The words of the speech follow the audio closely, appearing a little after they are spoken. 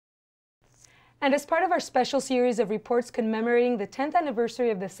And as part of our special series of reports commemorating the 10th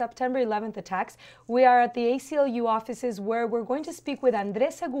anniversary of the September 11th attacks, we are at the ACLU offices where we're going to speak with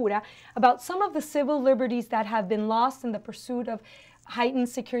Andres Segura about some of the civil liberties that have been lost in the pursuit of heightened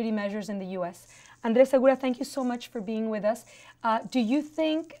security measures in the U.S. Andres Segura, thank you so much for being with us. Do you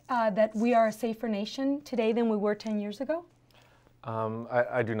think that we are a safer nation today than we were 10 years ago?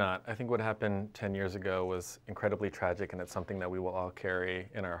 I do not. I think what happened 10 years ago was incredibly tragic, and it's something that we will all carry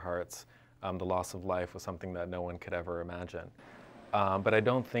in our hearts. The loss of life was something that no one could ever imagine. But I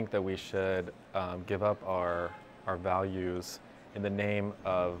don't think that we should give up our values in the name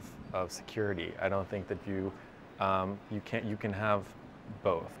of security. I don't think that you can have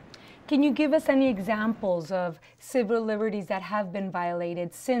both. Can you give us any examples of civil liberties that have been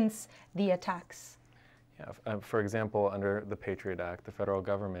violated since the attacks? Yeah, for example, under the Patriot Act, the federal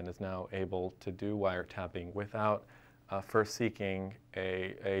government is now able to do wiretapping without first seeking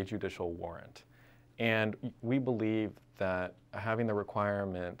a judicial warrant. And we believe that having the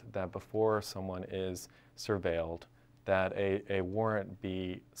requirement that before someone is surveilled, that a warrant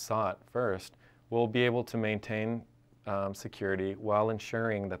be sought first will be able to maintain security while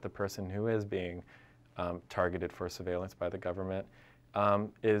ensuring that the person who is being targeted for surveillance by the government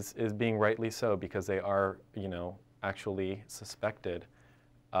is being rightly so, because they are, actually suspected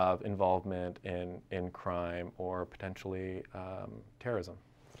of involvement in crime or potentially terrorism.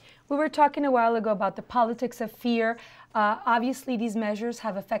 We were talking a while ago about the politics of fear. Obviously, these measures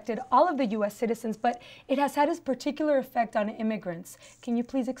have affected all of the U.S. citizens, but it has had a particular effect on immigrants. Can you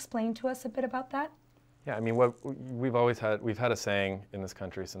please explain to us a bit about that? Yeah, I mean, we've had a saying in this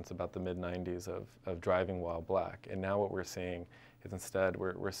country since about the mid-90s of driving while black, and now what we're seeing is instead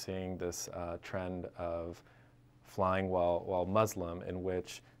we're seeing this trend of flying while Muslim, in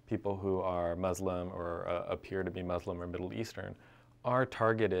which people who are Muslim or appear to be Muslim or Middle Eastern are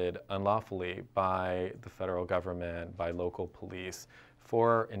targeted unlawfully by the federal government, by local police,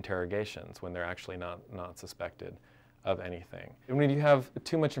 for interrogations when they're actually not suspected of anything. And when you have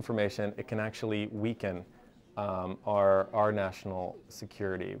too much information, it can actually weaken our national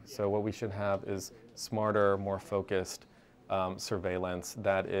security. So what we should have is smarter, more focused surveillance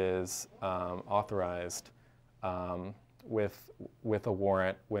that is authorized with a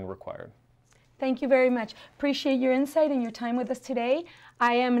warrant when required. Thank you very much. Appreciate your insight and your time with us today.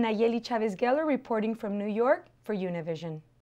 I am Nayeli Chavez-Geller reporting from New York for Univision.